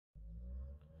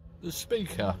The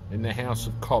Speaker in the House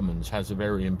of Commons has a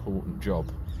very important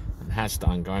job and has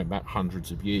done going back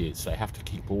hundreds of years. They have to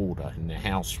keep order in the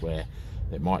House where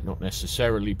there might not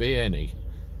necessarily be any.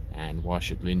 And why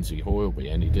should Lindsay Hoyle be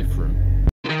any different?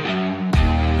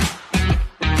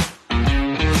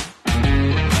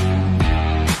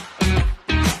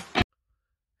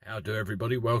 How do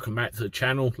everybody? Welcome back to the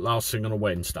channel. Last thing on a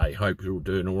Wednesday. Hope you're all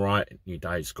doing alright. Your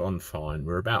day's gone fine.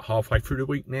 We're about halfway through the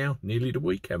week now, nearly the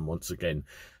weekend once again,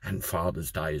 and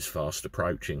Father's Day is fast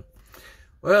approaching.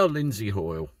 Well, Lindsay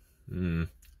Hoyle,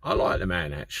 I like the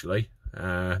man actually.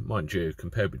 Mind you,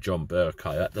 compared with John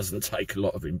Burko, that doesn't take a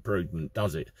lot of improvement,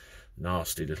 does it?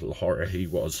 Nasty little horror he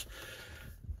was.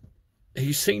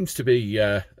 He seems to be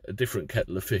a different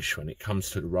kettle of fish when it comes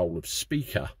to the role of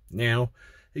Speaker. Now,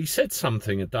 he said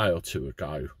something a day or two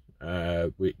ago,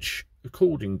 which,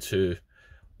 according to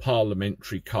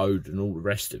parliamentary code and all the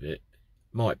rest of it,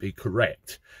 might be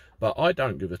correct. But I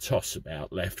don't give a toss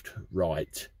about left,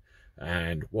 right,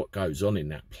 and what goes on in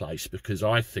that place, because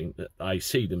I think that they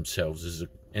see themselves as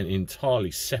an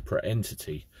entirely separate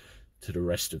entity to the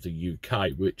rest of the UK,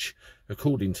 which,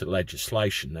 according to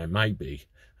legislation, they may be,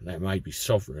 and they may be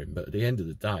sovereign. But at the end of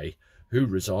the day, who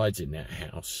resides in that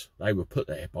house? They were put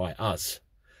there by us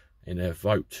in a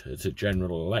vote at a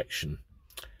general election,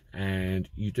 and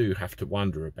you do have to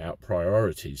wonder about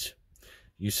priorities.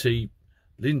 You see,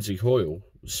 Lindsay Hoyle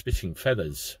was spitting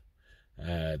feathers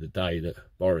the day that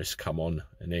Boris come on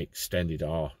and extended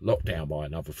our lockdown by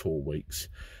another 4 weeks.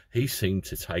 He seemed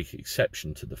to take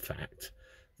exception to the fact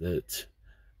that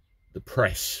the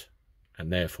press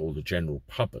and therefore the general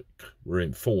public were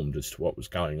informed as to what was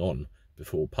going on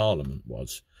before Parliament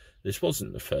was. This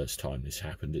wasn't the first time this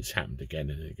happened. It's happened again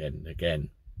and again and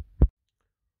again.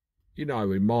 You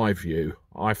know, in my view,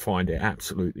 I find it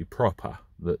absolutely proper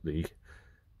that the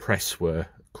press were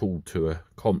called to a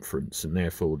conference and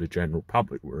therefore the general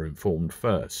public were informed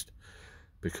first,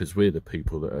 because we're the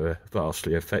people that are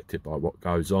vastly affected by what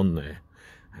goes on there.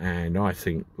 And I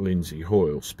think Lindsay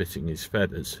Hoyle spitting his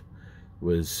feathers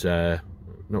was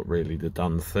not really the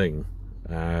done thing.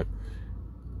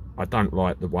 I don't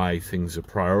like the way things are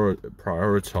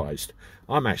prioritised.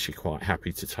 I'm actually quite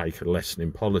happy to take a lesson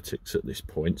in politics at this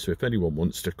point, so if anyone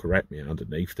wants to correct me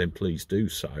underneath, then please do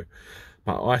so.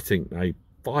 But I think they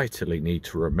vitally need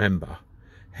to remember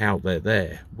how they're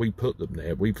there. We put them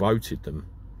there, we voted them,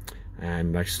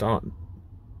 and they start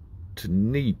to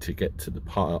need to get to the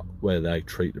part where they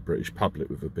treat the British public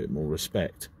with a bit more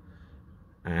respect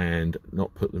and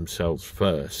not put themselves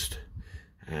first,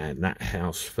 and that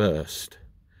house first,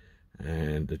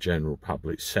 and the general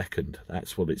public second.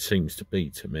 That's what it seems to be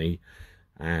to me,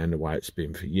 and the way it's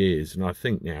been for years. And I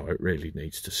think now it really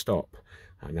needs to stop,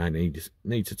 and they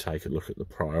need to take a look at the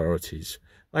priorities.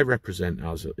 They represent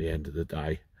us at the end of the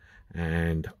day,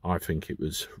 and I think it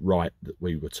was right that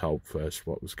we were told first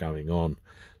what was going on.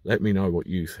 Let me know what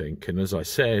you think, and as I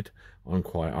said, I'm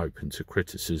quite open to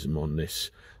criticism on this.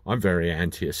 I'm very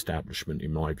anti-establishment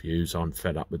in my views. I'm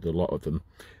fed up with a lot of them,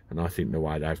 and I think the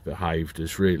way they've behaved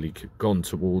has really gone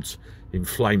towards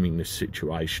inflaming this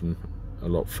situation a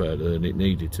lot further than it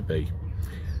needed to be.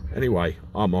 Anyway,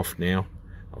 I'm off now.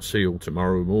 I'll see you all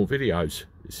tomorrow with more videos.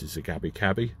 This is the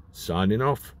Cabby signing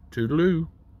off. Toodaloo.